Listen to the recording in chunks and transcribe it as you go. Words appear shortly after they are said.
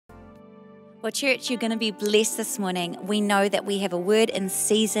Well, church, you're going to be blessed this morning. We know that we have a word in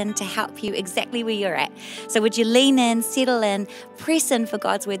season to help you exactly where you're at. So would you lean in, settle in, press in for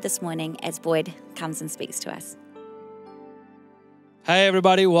God's word this morning as Boyd comes and speaks to us. Hey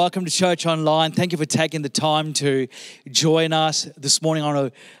everybody, welcome to Church Online. Thank you for taking the time to join us this morning. I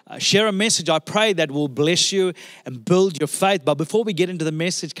want to share a message I pray that will bless you and build your faith. But before we get into the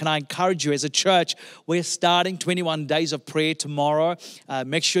message, can I encourage you as a church, we're starting 21 days of prayer tomorrow.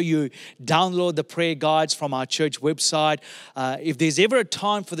 Make sure you download the prayer guides from our church website. If there's ever a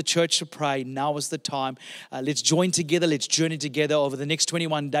time for the church to pray, now is the time. Let's join together, let's journey together over the next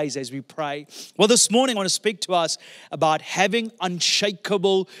 21 days as we pray. Well, this morning I want to speak to us about having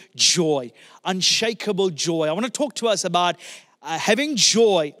unshakable joy. Unshakable joy. I want to talk to us about having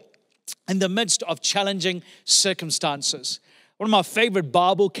joy in the midst of challenging circumstances. One of my favorite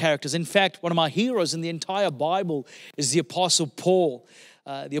Bible characters, in fact, one of my heroes in the entire Bible is the Apostle Paul.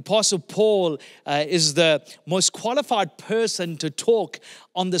 The Apostle Paul is the most qualified person to talk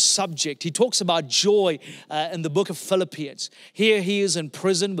on the subject. He talks about joy in the book of Philippians. Here he is in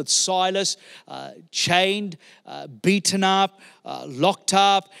prison with Silas, chained, beaten up, locked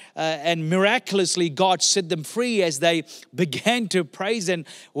up, and miraculously God set them free as they began to praise and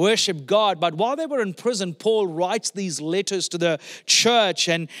worship God. But while they were in prison, Paul writes these letters to the church,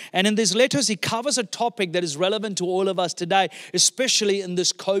 and in these letters he covers a topic that is relevant to all of us today, especially in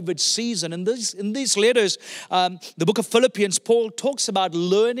this COVID season. In these letters, the book of Philippians, Paul talks about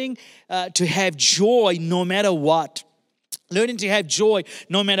learning to have joy no matter what. Learning to have joy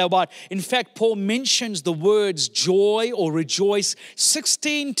no matter what. In fact, Paul mentions the words joy or rejoice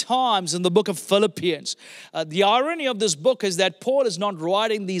 16 times in the book of Philippians. The irony of this book is that Paul is not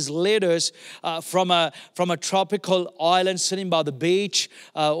writing these letters from a tropical island sitting by the beach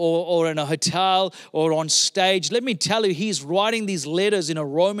or in a hotel or on stage. Let me tell you, he's writing these letters in a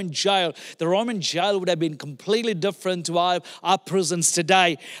Roman jail. The Roman jail would have been completely different to our prisons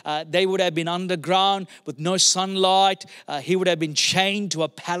today. They would have been underground with no sunlight. He would have been chained to a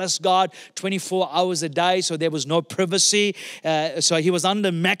palace guard 24 hours a day, so there was no privacy. So he was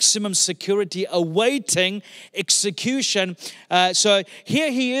under maximum security, awaiting execution. So here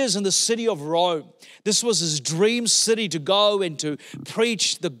he is in the city of Rome. This was his dream city, to go and to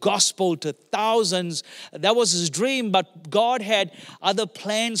preach the gospel to thousands. That was his dream, but God had other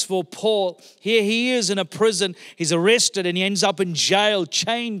plans for Paul. Here he is in a prison. He's arrested and he ends up in jail,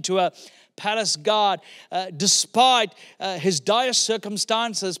 chained to a palace guard. Despite his dire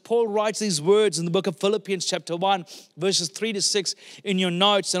circumstances, Paul writes these words in the book of Philippians chapter 1, verses 3 to 6 in your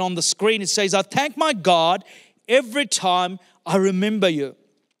notes. And on the screen it says, I thank my God every time I remember you.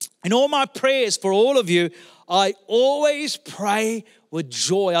 In all my prayers for all of you, I always pray with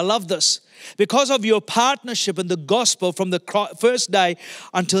joy. I love this. Because of your partnership in the gospel from the first day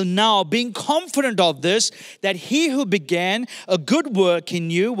until now, being confident of this, that he who began a good work in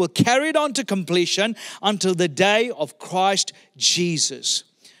you will carry it on to completion until the day of Christ Jesus.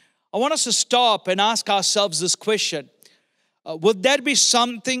 I want us to stop and ask ourselves this question. Would that be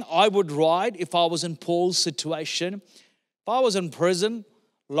something I would write if I was in Paul's situation? If I was in prison,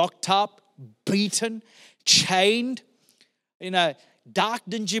 locked up, beaten, chained, in a dark,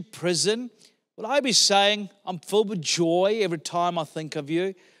 dingy prison, will I be saying, I'm filled with joy every time I think of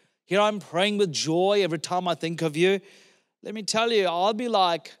you? Here I'm praying with joy every time I think of you. Let me tell you, I'll be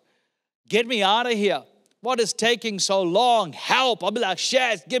like, get me out of here. What is taking so long? Help. I'll be like,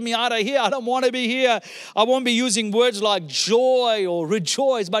 Shaz, get me out of here. I don't want to be here. I won't be using words like joy or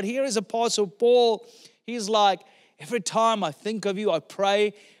rejoice. But here is Apostle Paul. He's like, every time I think of you, I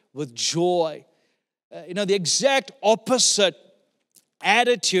pray with joy. The exact opposite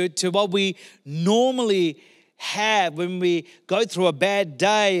attitude to what we normally have when we go through a bad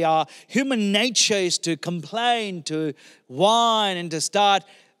day. Our human nature is to complain, to whine, and to start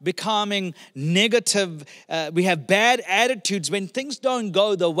becoming negative. We have bad attitudes when things don't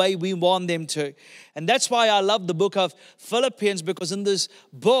go the way we want them to. And that's why I love the book of Philippians, because in this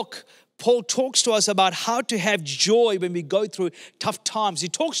book, Paul talks to us about how to have joy when we go through tough times. He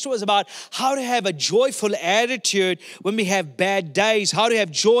talks to us about how to have a joyful attitude when we have bad days, how to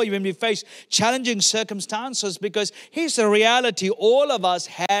have joy when we face challenging circumstances, because here's the reality, all of us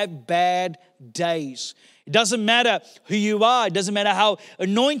have bad days. It doesn't matter who you are. It doesn't matter how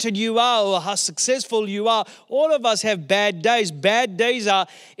anointed you are or how successful you are. All of us have bad days. Bad days are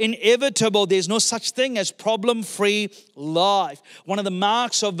inevitable. There's no such thing as problem-free life. One of the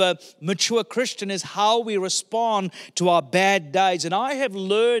marks of a mature Christian is how we respond to our bad days. And I have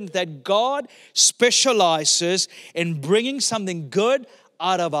learned that God specializes in bringing something good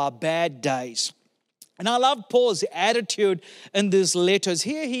out of our bad days. And I love Paul's attitude in these letters.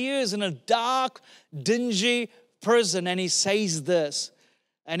 Here he is in a dark, dingy prison, and he says this.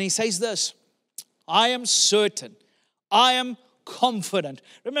 I am certain, I am confident.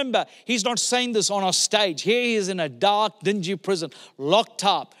 Remember, he's not saying this on a stage. Here he is in a dark, dingy prison, locked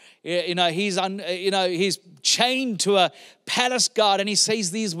up. He's chained to a palace guard, and he says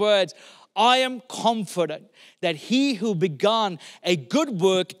these words, I am confident that he who began a good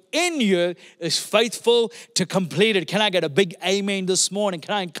work in you is faithful to complete it. Can I get a big amen this morning?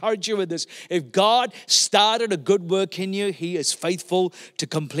 Can I encourage you with this? If God started a good work in you, he is faithful to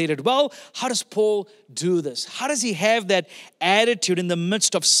complete it. Well, how does Paul do this? How does he have that attitude in the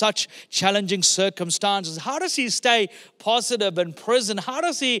midst of such challenging circumstances? How does he stay positive in prison? How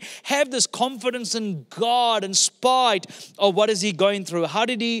does he have this confidence in God in spite of what is he going through? How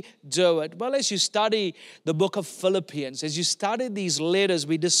did he do it? Well, as you study the book of Philippians, as you study these letters,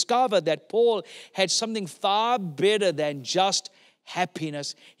 we discover that Paul had something far better than just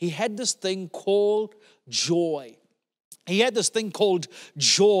happiness. He had this thing called joy. He had this thing called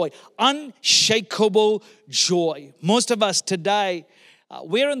joy, unshakable joy. Most of us today,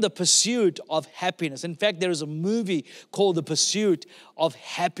 we're in the pursuit of happiness. In fact, there is a movie called The Pursuit of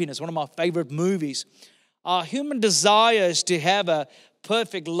Happiness, one of my favorite movies. Our human desire is to have a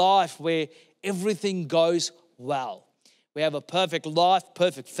perfect life where everything goes well. We have a perfect life,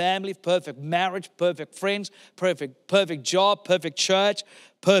 perfect family, perfect marriage, perfect friends, perfect job, perfect church,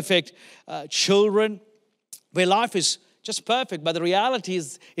 perfect children, where life is just perfect. But the reality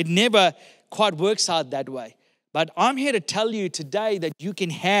is it never quite works out that way. But I'm here to tell you today that you can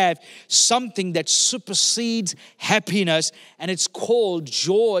have something that supersedes happiness, and it's called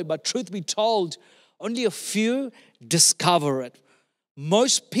joy. But truth be told, only a few discover it.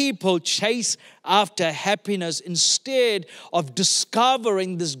 Most people chase after happiness instead of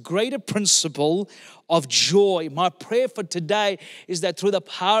discovering this greater principle of joy. My prayer for today is that through the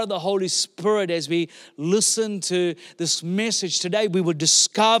power of the Holy Spirit, as we listen to this message today, we will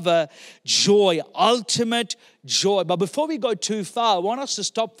discover joy, ultimate joy. But before we go too far, I want us to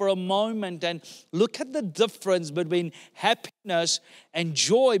stop for a moment and look at the difference between happiness and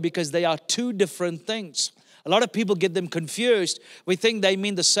joy, because they are two different things. A lot of people get them confused. We think they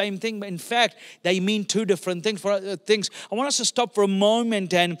mean the same thing, but in fact, they mean two different things. I want us to stop for a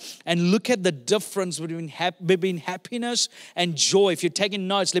moment and look at the difference between happiness and joy. If you're taking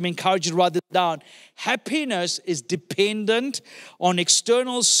notes, let me encourage you to write this down. Happiness is dependent on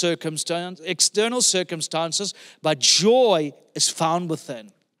external circumstances, but joy is found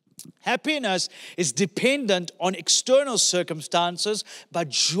within. Happiness is dependent on external circumstances, but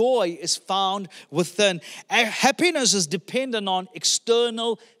joy is found within. Happiness is dependent on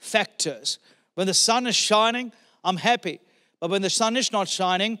external factors. When the sun is shining, I'm happy. But when the sun is not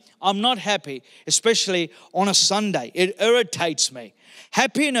shining, I'm not happy, especially on a Sunday. It irritates me.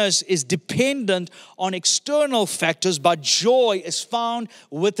 Happiness is dependent on external factors, but joy is found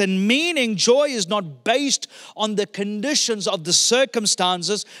within. Meaning, joy is not based on the conditions of the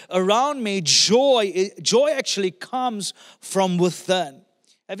circumstances around me. Joy actually comes from within.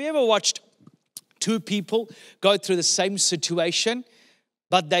 Have you ever watched two people go through the same situation,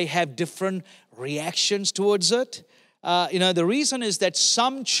 but they have different reactions towards it? The reason is that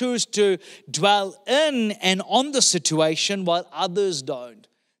some choose to dwell in and on the situation while others don't.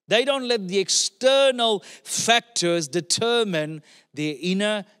 They don't let the external factors determine their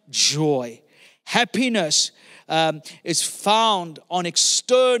inner joy. Happiness is found on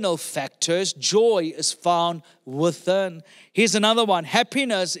external factors. Joy is found within. Here's another one.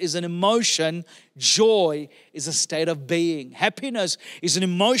 Happiness is an emotion. Joy is a state of being. Happiness is an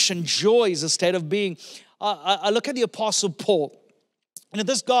emotion. Joy is a state of being. I look at the Apostle Paul. And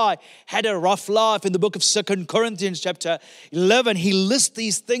this guy had a rough life. In the book of 2 Corinthians chapter 11, he lists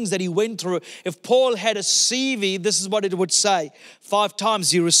these things that he went through. If Paul had a CV, this is what it would say. 5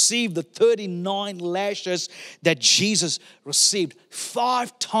 times he received the 39 lashes that Jesus received.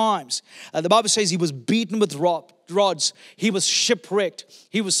 5 times. The Bible says he was beaten with rods. He was shipwrecked.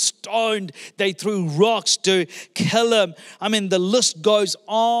 He was stoned. They threw rocks to kill him. I mean, the list goes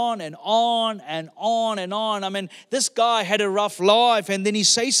on and on and on and on. I mean, this guy had a rough life. And then he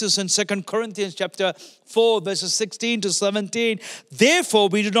says this in 2 Corinthians chapter 4, verses 16 to 17. Therefore,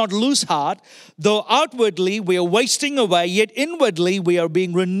 we do not lose heart. Though outwardly we are wasting away, yet inwardly we are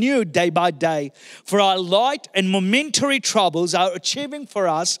being renewed day by day. For our light and momentary troubles are achieving for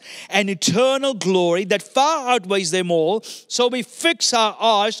us an eternal glory that far outweighs them all. So we fix our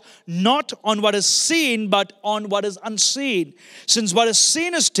eyes not on what is seen, but on what is unseen. Since what is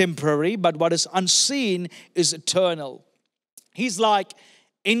seen is temporary, but what is unseen is eternal. He's like,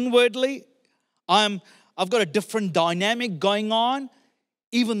 inwardly, I'm I've got a different dynamic going on,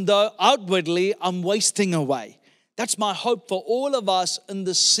 even though outwardly I'm wasting away. That's my hope for all of us in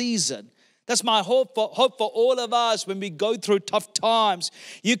this season. That's my hope for all of us when we go through tough times.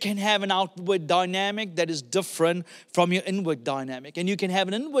 You can have an outward dynamic that is different from your inward dynamic. And you can have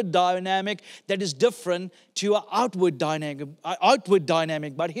an inward dynamic that is different to your outward dynamic.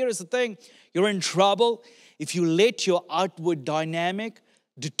 But here is the thing, you're in trouble if you let your outward dynamic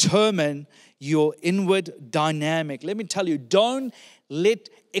determine your inward dynamic. Let me tell you, don't let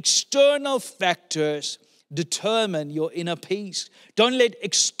external factors determine your inner peace. Don't let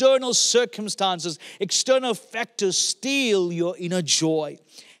external circumstances, external factors steal your inner joy.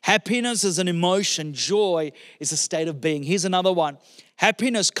 Happiness is an emotion. Joy is a state of being. Here's another one.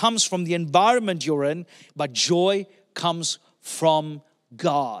 Happiness comes from the environment you're in, but joy comes from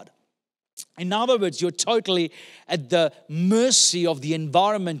God. In other words, you're totally at the mercy of the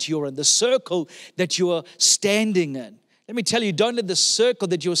environment you're in, the circle that you are standing in. Let me tell you, don't let the circle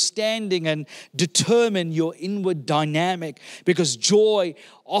that you're standing in determine your inward dynamic, because joy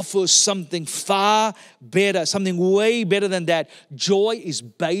offers something far better, something way better than that. Joy is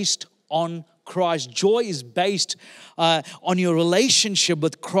based on Christ. Joy is based on your relationship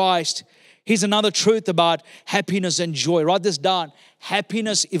with Christ. Here's another truth about happiness and joy. Write this down.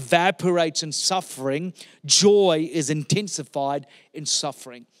 Happiness evaporates in suffering. Joy is intensified in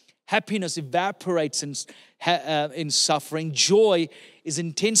suffering. Happiness evaporates in suffering. Joy is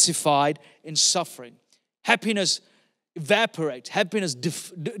intensified in suffering. Happiness evaporates. Happiness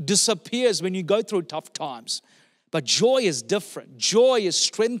disappears when you go through tough times. But joy is different. Joy is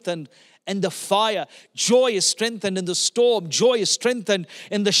strengthened in the fire. Joy is strengthened in the storm. Joy is strengthened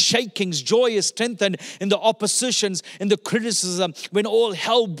in the shakings. Joy is strengthened in the oppositions, in the criticism. When all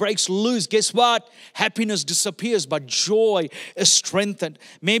hell breaks loose, guess what? Happiness disappears, but joy is strengthened.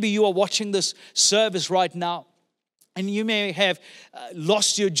 Maybe you are watching this service right now, and you may have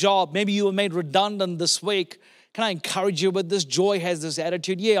lost your job. Maybe you were made redundant this week. Can I encourage you with this? Joy has this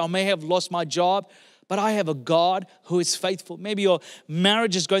attitude. Yeah, I may have lost my job, but I have a God who is faithful. Maybe your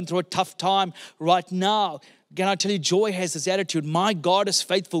marriage is going through a tough time right now. Can I tell you, joy has this attitude. My God is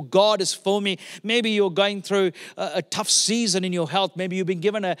faithful. God is for me. Maybe you're going through a tough season in your health. Maybe you've been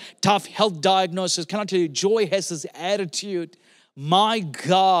given a tough health diagnosis. Can I tell you, joy has this attitude. My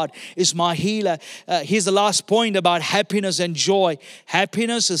God is my healer. Here's the last point about happiness and joy.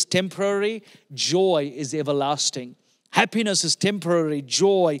 Happiness is temporary. Joy is everlasting. Happiness is temporary.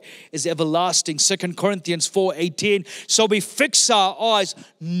 Joy is everlasting. 2 Corinthians 4:18. So we fix our eyes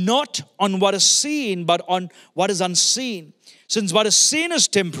not on what is seen, but on what is unseen. Since what is seen is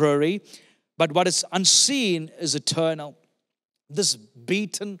temporary, but what is unseen is eternal. This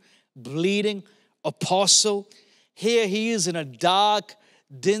beaten, bleeding apostle, here he is in a dark,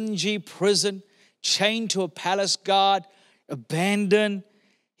 dingy prison, chained to a palace guard, abandoned.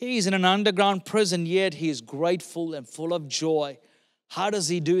 He's in an underground prison, yet he is grateful and full of joy. How does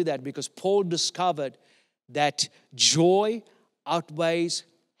he do that? Because Paul discovered that joy outweighs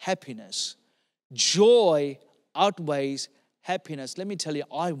happiness. Joy outweighs happiness. Let me tell you,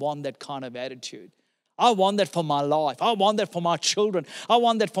 I want that kind of attitude. I want that for my life. I want that for my children. I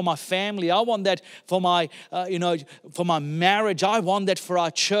want that for my family. I want that for my, for my marriage. I want that for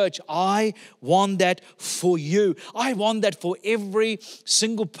our church. I want that for you. I want that for every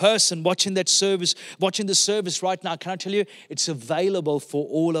single person watching the service right now. Can I tell you, it's available for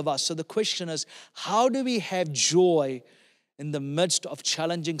all of us. So the question is, how do we have joy in the midst of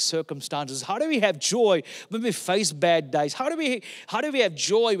challenging circumstances? How do we have joy when we face bad days? How do we have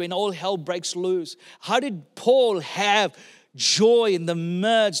joy when all hell breaks loose? How did Paul have joy in the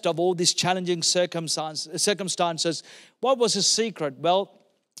midst of all these challenging circumstances? What was his secret? Well,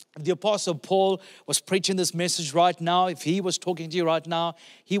 if the Apostle Paul was preaching this message right now, if he was talking to you right now,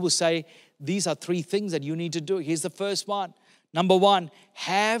 he will say, these are 3 things that you need to do. Here's the first one. Number 1,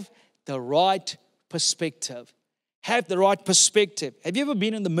 have the right perspective. Have the right perspective. Have you ever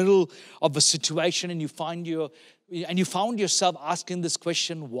been in the middle of a situation and you found yourself asking this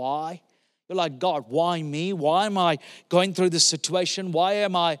question, why? You're like, God, why me? Why am I going through this situation? Why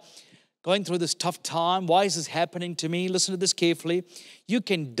am I going through this tough time? Why is this happening to me? Listen to this carefully. You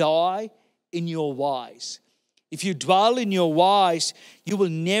can die in your whys. If you dwell in your whys, you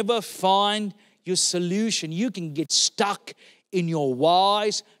will never find your solution. You can get stuck in your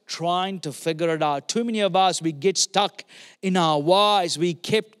whys, trying to figure it out. Too many of us, we get stuck in our whys. We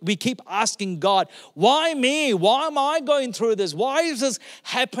keep asking God, why me? Why am I going through this? Why is this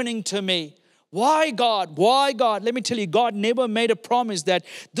happening to me? Why God? Why God? Let me tell you, God never made a promise that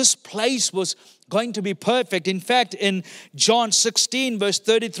this place was going to be perfect. In fact, in John 16, verse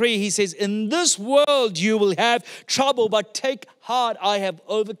 33, he says, in this world you will have trouble, but take heart, I have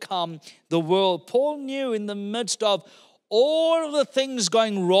overcome the world. Paul knew in the midst of all of the things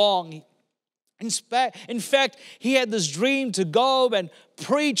going wrong. In fact, he had this dream to go and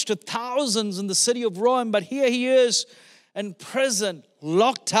preach to thousands in the city of Rome, but here he is in prison,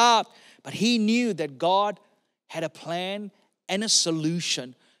 locked up. But he knew that God had a plan and a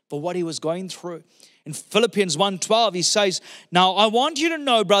solution for what he was going through. In Philippians 1:12, he says, now I want you to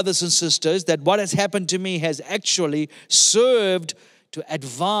know, brothers and sisters, that what has happened to me has actually served to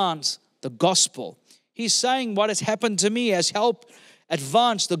advance the gospel. He's saying what has happened to me has helped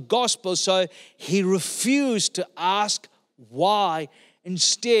advance the gospel. So he refused to ask why.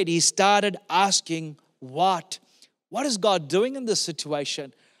 Instead, he started asking what. What is God doing in this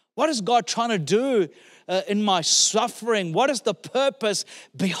situation? What is God trying to do in my suffering? What is the purpose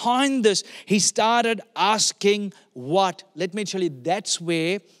behind this? He started asking what. Let me tell you, that's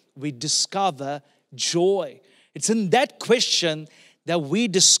where we discover joy. It's in that question that we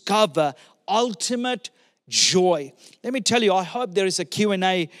discover ultimate joy. Let me tell you, I hope there is a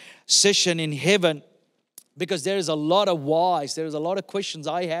Q&A session in heaven, because there is a lot of whys. There is a lot of questions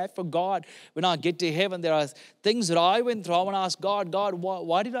I have for God. When I get to heaven, there are things that I went through. I want to ask God,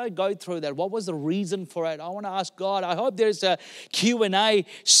 why did I go through that? What was the reason for it? I want to ask God. I hope there's a Q&A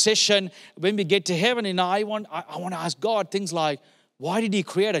session when we get to heaven. And I want to ask God things like, why did he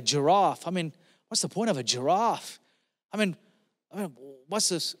create a giraffe? I mean, what's the point of a giraffe? I mean, what's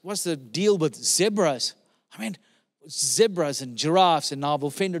the deal with zebras? I mean, zebras and giraffes, and I've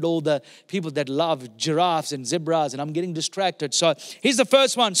offended all the people that love giraffes and zebras, and I'm getting distracted. So here's the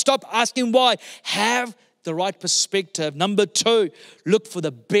first one. Stop asking why. Have the right perspective. Number 2, look for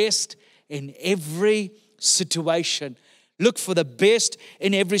the best in every situation. Look for the best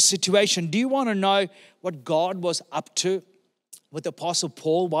in every situation. Do you want to know what God was up to with the Apostle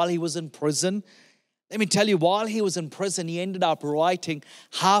Paul while he was in prison? Let me tell you, while he was in prison, he ended up writing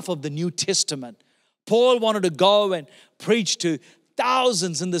half of the New Testament. Paul wanted to go and preach to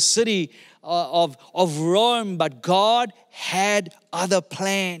thousands in the city of Rome, but God had other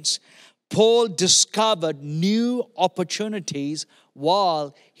plans. Paul discovered new opportunities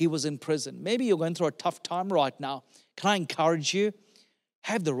while he was in prison. Maybe you're going through a tough time right now. Can I encourage you?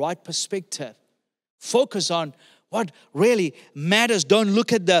 Have the right perspective. Focus on what really matters. Don't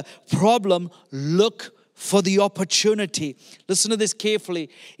look at the problem. Look for the opportunity. Listen to this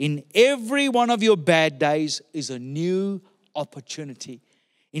carefully. In every one of your bad days is a new opportunity.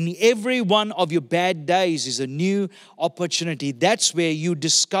 In every one of your bad days is a new opportunity. That's where you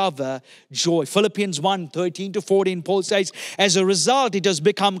discover joy. Philippians 1:13-14, Paul says, as a result, it has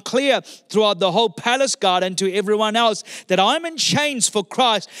become clear throughout the whole palace guard and to everyone else that I'm in chains for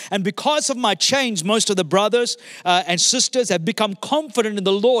Christ. And because of my chains, most of the brothers and sisters have become confident in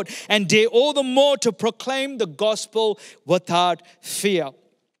the Lord and dare all the more to proclaim the gospel without fear.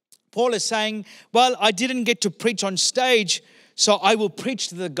 Paul is saying, well, I didn't get to preach on stage, so I will preach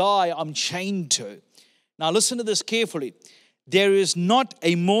to the guy I'm chained to. Now listen to this carefully. There is not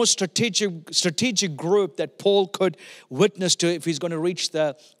a more strategic group that Paul could witness to if he's going to reach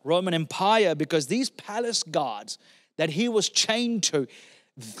the Roman Empire, because these palace guards that he was chained to,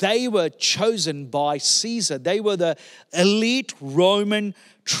 they were chosen by Caesar. They were the elite Roman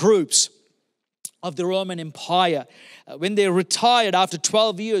troops of the Roman Empire. When they retired after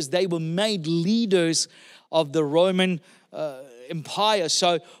 12 years, they were made leaders of the Roman Empire.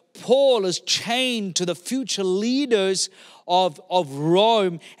 So Paul is chained to the future leaders of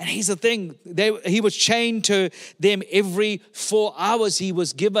Rome. And here's the thing, he was chained to them every 4 hours. He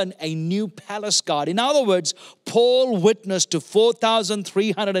was given a new palace guard. In other words, Paul witnessed to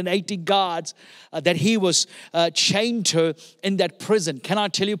 4,380 guards that he was chained to in that prison. Can I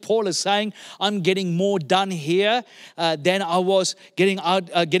tell you, Paul is saying, I'm getting more done here than I was getting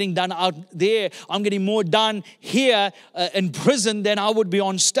done out there. I'm getting more done here in prison than I would be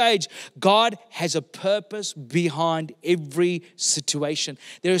on stage. God has a purpose behind every situation.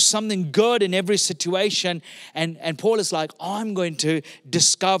 There is something good in every situation. And Paul is like, I'm going to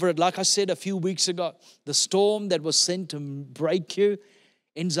discover it. Like I said a few weeks ago, the storm that was sent to break you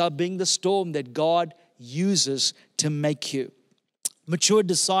ends up being the storm that God uses to make you. Mature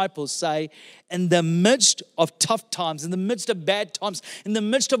disciples say, in the midst of tough times, in the midst of bad times, in the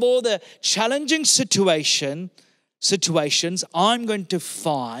midst of all the challenging situations, I'm going to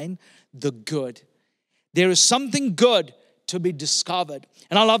find the good. There is something good to be discovered.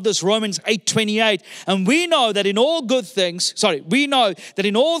 And I love this, Romans 8:28. And we know that in all things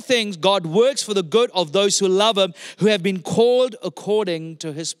God works for the good of those who love Him, who have been called according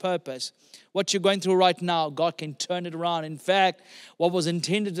to His purpose. What you're going through right now, God can turn it around. In fact, what was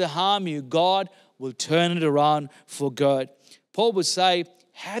intended to harm you, God will turn it around for good. Paul would say,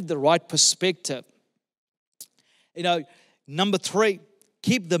 have the right perspective. Number 3,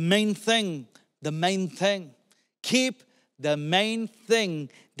 keep the main thing the main thing. Keep the main thing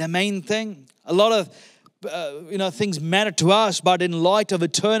the main thing. A lot of things matter to us, but in light of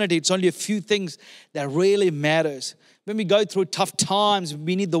eternity, it's only a few things that really matters. When we go through tough times,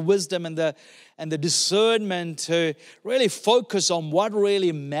 we need the wisdom and the discernment to really focus on what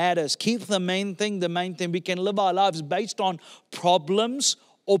really matters. Keep the main thing the main thing. We can live our lives based on problems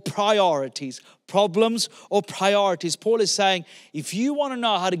or priorities. Problems or priorities. Paul is saying, if you want to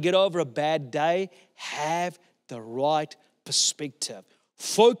know how to get over a bad day, have the right perspective.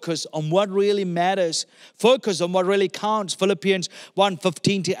 Focus on what really matters. Focus on what really counts. Philippians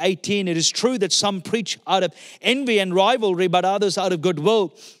 1:15-18. It is true that some preach out of envy and rivalry, but others out of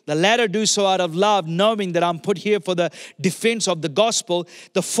goodwill. The latter do so out of love, knowing that I'm put here for the defense of the gospel.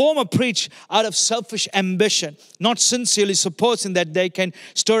 The former preach out of selfish ambition, not sincerely supposing that they can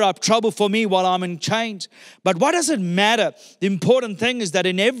stir up trouble for me while I'm in chains. But what does it matter? The important thing is that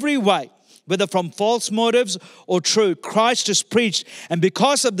in every way, whether from false motives or true, Christ is preached. And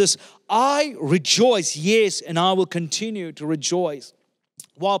because of this, I rejoice, yes, and I will continue to rejoice.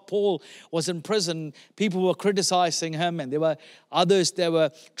 While Paul was in prison, people were criticizing him, and there were others that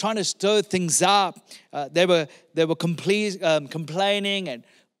were trying to stir things up. They were complaining and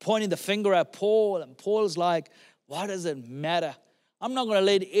pointing the finger at Paul, and Paul's like, what does it matter? I'm not going to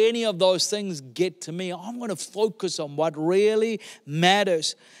let any of those things get to me. I'm going to focus on what really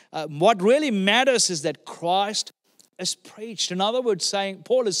matters. What really matters is that Christ is preached. In other words,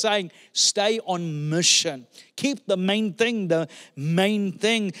 Paul is saying, stay on mission. Keep the main thing the main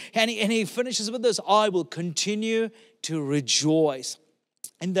thing. And he finishes with this, I will continue to rejoice.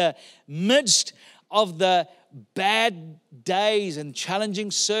 In the midst of the bad days and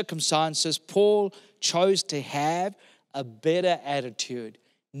challenging circumstances, Paul chose to have a better attitude.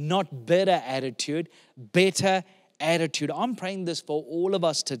 Not better attitude, better attitude. I'm praying this for all of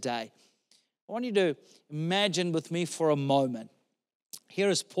us today. I want you to imagine with me for a moment. Here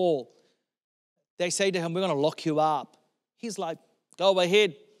is Paul. They say to him, we're going to lock you up. He's like, go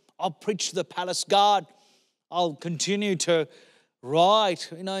ahead. I'll preach to the palace guard. I'll continue to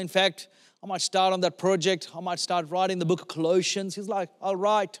write. In fact, I might start on that project. I might start writing the book of Colossians. He's like, I'll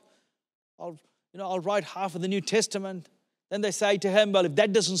write half of the New Testament. Then they say to him, well, if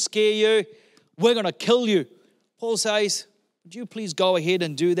that doesn't scare you, we're going to kill you. Paul says, would you please go ahead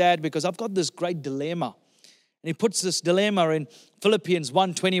and do that, because I've got this great dilemma. And he puts this dilemma in Philippians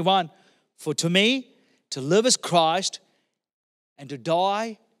 1:21. For to me, to live is Christ, and to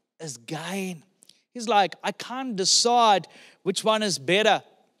die is gain. He's like, I can't decide which one is better.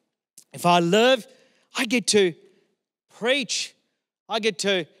 If I live, I get to preach. I get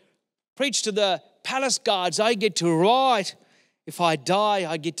to preach to the palace guards. I get to write. If I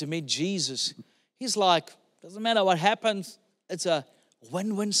die, I get to meet Jesus. He's like, doesn't matter what happens. It's a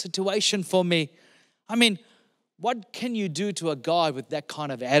win-win situation for me. I mean, what can you do to a guy with that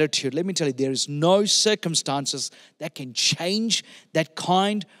kind of attitude? Let me tell you, there is no circumstances that can change that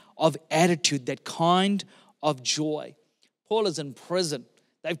kind of attitude, that kind of joy. Paul is in prison.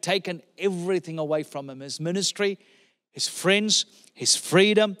 They've taken everything away from him. His ministry, his friends, his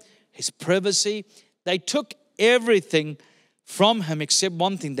freedom, his privacy. They took everything from him except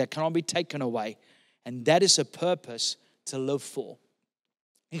one thing that cannot be taken away, and that is a purpose to live for.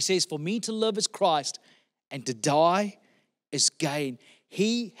 He says, for me to live is Christ, and to die is gain.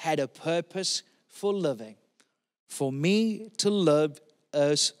 He had a purpose for living. For me to live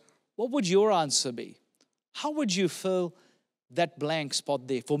is, what would your answer be? How would you fill that blank spot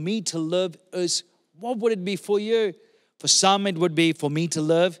there? For me to live is, what would it be for you? For some, it would be, for me to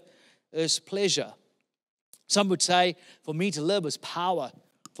live is pleasure. Some would say, for me to live is power.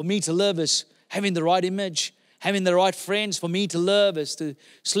 For me to live is having the right image, having the right friends. For me to live is to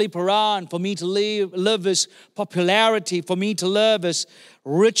sleep around. For me to live is popularity. For me to live is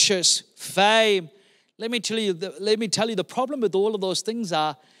riches, fame. Let me tell you, the problem with all of those things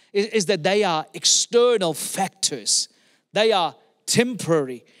is that they are external factors. They are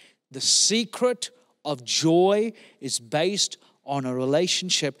temporary. The secret of joy is based on a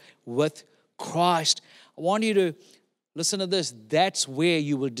relationship with Christ. I want you to listen to this. That's where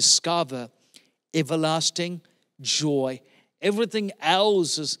you will discover everlasting joy. Everything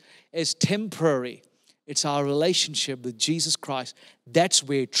else is temporary. It's our relationship with Jesus Christ. That's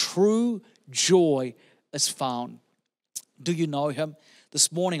where true joy is found. Do you know Him?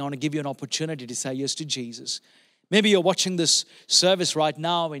 This morning, I want to give you an opportunity to say yes to Jesus. Maybe you're watching this service right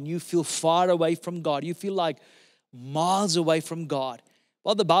now and you feel far away from God. You feel like miles away from God.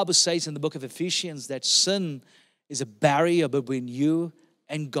 Well, the Bible says in the book of Ephesians that sin is a barrier between you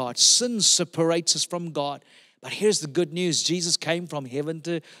and God. Sin separates us from God. But here's the good news. Jesus came from heaven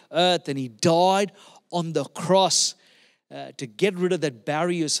to earth and He died on the cross to get rid of that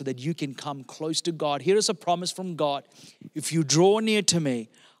barrier so that you can come close to God. Here is a promise from God. If you draw near to me,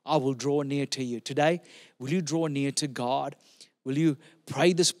 I will draw near to you. Today, will you draw near to God? Will you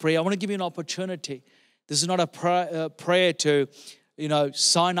pray this prayer? I want to give you an opportunity. This is not a prayer to,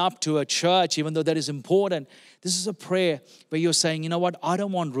 sign up to a church, even though that is important. This is a prayer where you're saying, you know what? I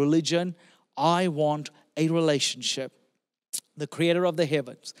don't want religion. I want a relationship. The creator of the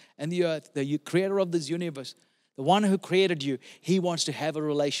heavens and the earth, the creator of this universe, the one who created you, He wants to have a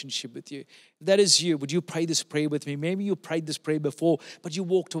relationship with you. If that is you, would you pray this prayer with me? Maybe you prayed this prayer before, but you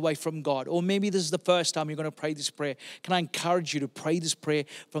walked away from God. Or maybe this is the first time you're going to pray this prayer. Can I encourage you to pray this prayer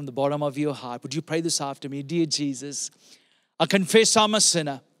from the bottom of your heart? Would you pray this after me? Dear Jesus, I confess I'm a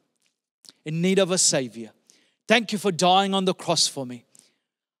sinner in need of a Savior. Thank you for dying on the cross for me.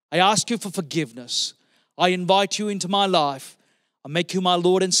 I ask you for forgiveness. I invite you into my life. I make you my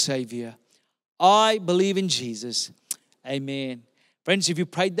Lord and Savior. I believe in Jesus. Amen. Friends, if you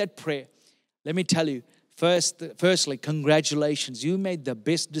prayed that prayer, let me tell you, firstly, congratulations. You made the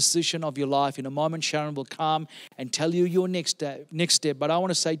best decision of your life. In a moment, Sharon will come and tell you your next step. But I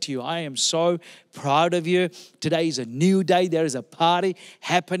want to say to you, I am so proud of you. Today is a new day. There is a party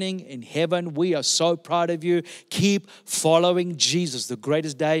happening in heaven. We are so proud of you. Keep following Jesus, the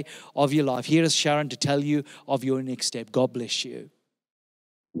greatest day of your life. Here is Sharon to tell you of your next step. God bless you.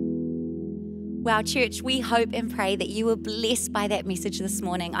 Wow, church, we hope and pray that you were blessed by that message this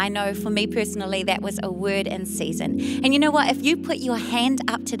morning. I know for me personally, that was a word in season. And you know what? If you put your hand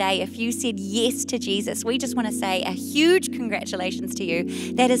up today, if you said yes to Jesus, we just want to say a huge congratulations to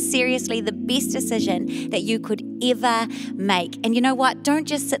you. That is seriously the best decision that you could ever make. And you know what? Don't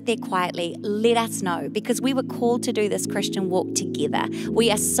just sit there quietly. Let us know, because we were called to do this Christian walk together.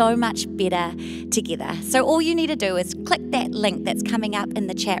 We are so much better together. So all you need to do is click that link that's coming up in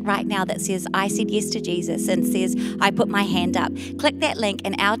the chat right now that says, I said yes to Jesus, and says, I put my hand up. Click that link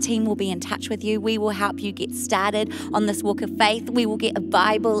and our team will be in touch with you. We will help you get started on this walk of faith. We will get a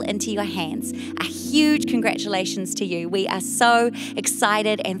Bible into your hands. A huge congratulations to you. We are so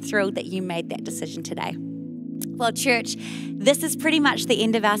excited and thrilled that you made that decision today. Well, church, this is pretty much the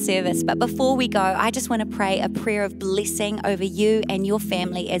end of our service. But before we go, I just want to pray a prayer of blessing over you and your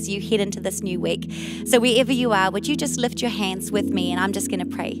family as you head into this new week. So wherever you are, would you just lift your hands with me, and I'm just going to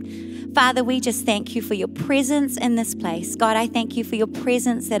pray. Father, we just thank you for your presence in this place. God, I thank you for your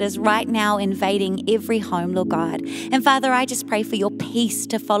presence that is right now invading every home, Lord God. And Father, I just pray for your peace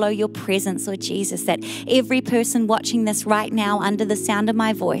to follow your presence, Lord Jesus, that every person watching this right now under the sound of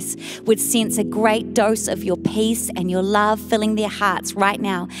my voice would sense a great dose of your peace and your love filling their hearts right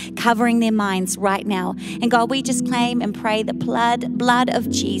now, covering their minds right now. And God, we just claim and pray the blood of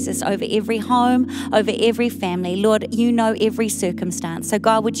Jesus over every home, over every family. Lord, you know every circumstance. So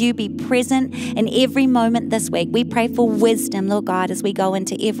God, would you be present in every moment this week? We pray for wisdom, Lord God, as we go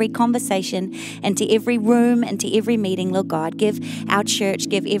into every conversation, into every room, into every meeting, Lord God. Give our church,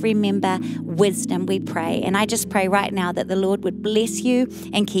 give every member wisdom, we pray. And I just pray right now that the Lord would bless you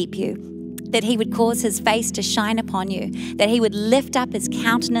and keep you, that He would cause His face to shine upon you, that He would lift up His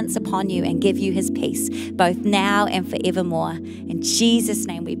countenance upon you and give you His peace, both now and forevermore. In Jesus'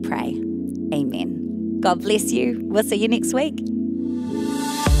 name we pray. Amen. God bless you. We'll see you next week.